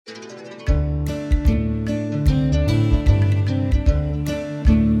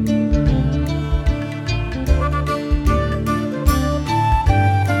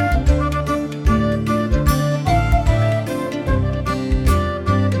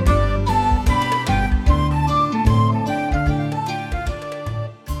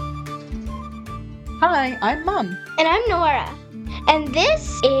I'm Mom. And I'm Nora. And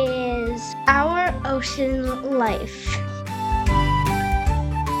this is Our Ocean Life.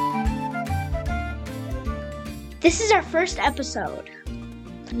 This is our first episode.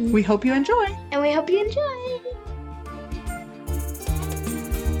 We hope you enjoy. And we hope you enjoy.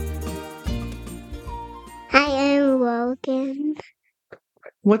 I am Logan.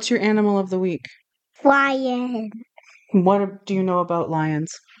 What's your animal of the week? Lion. What do you know about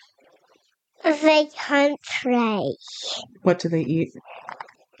lions? They hunt prey. What do they eat?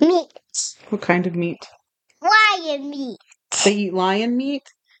 Meat. What kind of meat? Lion meat. They eat lion meat?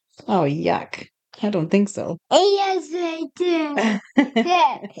 Oh, yuck. I don't think so. Yes, they do.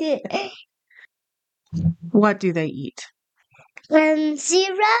 What do they eat?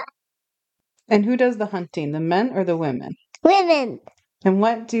 Zebra. And who does the hunting, the men or the women? Women. And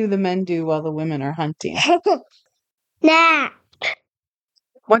what do the men do while the women are hunting? Nap.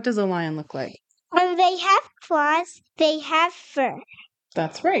 What does a lion look like? They have claws. They have fur.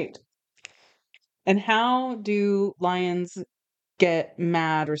 That's right. And how do lions get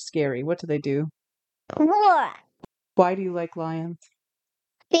mad or scary? What do they do? War. Why do you like lions?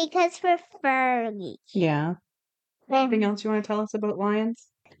 Because we're furry. Yeah. Anything else you want to tell us about lions?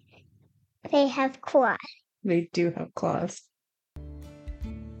 They have claws. They do have claws.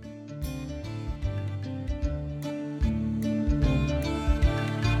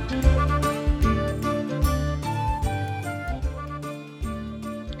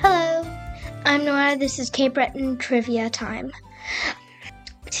 Hello, I'm Nora. This is Cape Breton Trivia Time.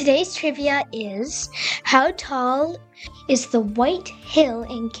 Today's trivia is, how tall is the White Hill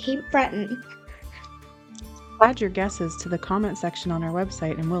in Cape Breton? Add your guesses to the comment section on our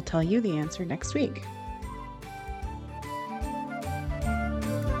website and we'll tell you the answer next week.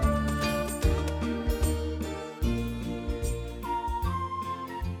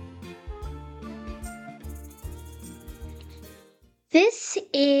 This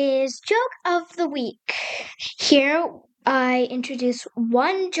is Joke of the Week. Here I introduce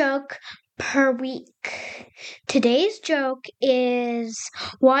one joke per week. Today's joke is,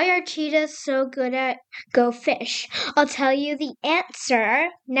 why are cheetahs so good at Go Fish? I'll tell you the answer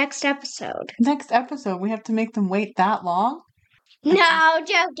next episode. Next episode, we have to make them wait that long? No,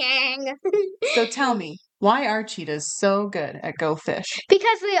 joking. So tell me, why are cheetahs so good at Go Fish?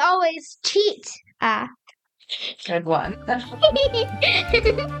 Because we always cheat. Good one.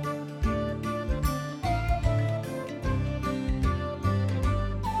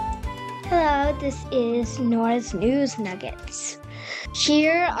 Hello, this is Nora's News Nuggets.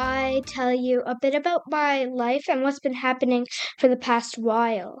 Here I tell you a bit about my life and what's been happening for the past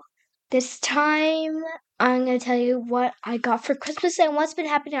while. This time I'm going to tell you what I got for Christmas and what's been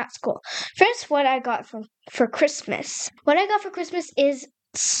happening at school. First, what I got for Christmas. What I got for Christmas is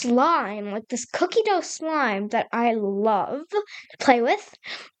slime, like this cookie dough slime that I love to play with.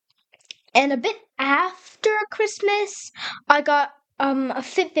 And a bit after Christmas, I got a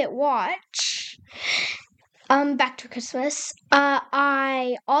Fitbit watch. Back to Christmas.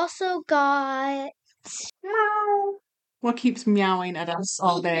 I also got What keeps meowing at us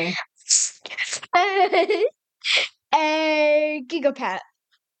all day? a Gigapet.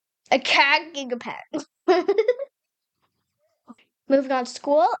 A cat Gigapet. Moving on to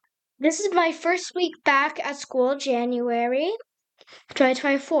school. This is my first week back at school, January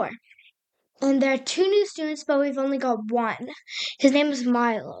 2024. And there are 2 new students, but we've only got one. His name is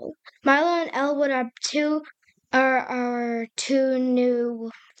Milo. Milo and Elwood are our 2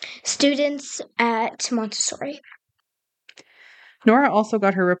 new students at Montessori. Nora also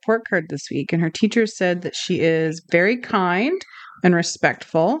got her report card this week, and her teacher said that she is very kind and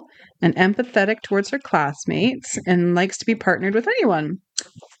respectful and empathetic towards her classmates and likes to be partnered with anyone.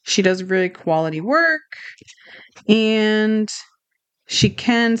 She does really quality work, and she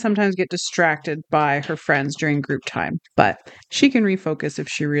can sometimes get distracted by her friends during group time, but she can refocus if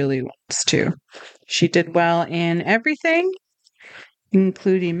she really wants to. She did well in everything,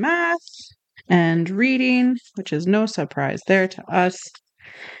 including math and reading, which is no surprise there to us.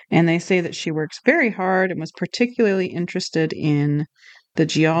 And they say that she works very hard and was particularly interested in the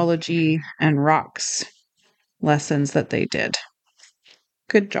geology and rocks lessons that they did.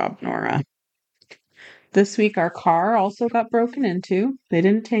 Good job, Nora. This week, our car also got broken into. They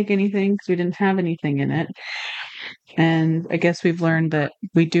didn't take anything because we didn't have anything in it. And I guess we've learned that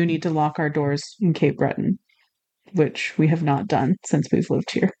we do need to lock our doors in Cape Breton, which we have not done since we've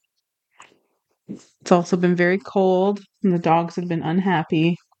lived here. It's also been very cold, and the dogs have been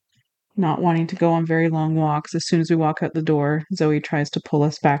unhappy, not wanting to go on very long walks. As soon as we walk out the door, Zoe tries to pull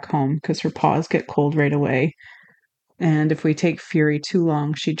us back home because her paws get cold right away. And if we take Fury too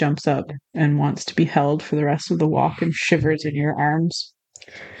long, she jumps up and wants to be held for the rest of the walk and shivers in your arms.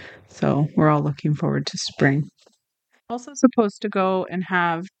 So we're all looking forward to spring. Also supposed to go and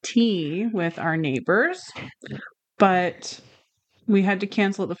have tea with our neighbors, but we had to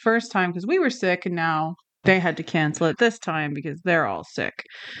cancel it the first time because we were sick, and now they had to cancel it this time because they're all sick.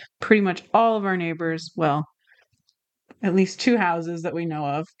 Pretty much all of our neighbors, well, at least 2 houses that we know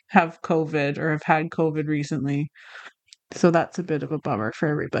of, have COVID or have had COVID recently. So that's a bit of a bummer for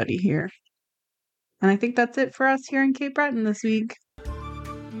everybody here. And I think that's it for us here in Cape Breton this week.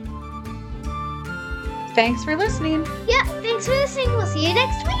 Thanks for listening. Yeah, thanks for listening. We'll see you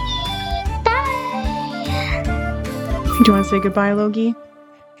next week. Bye. Do you want to say goodbye, Logie?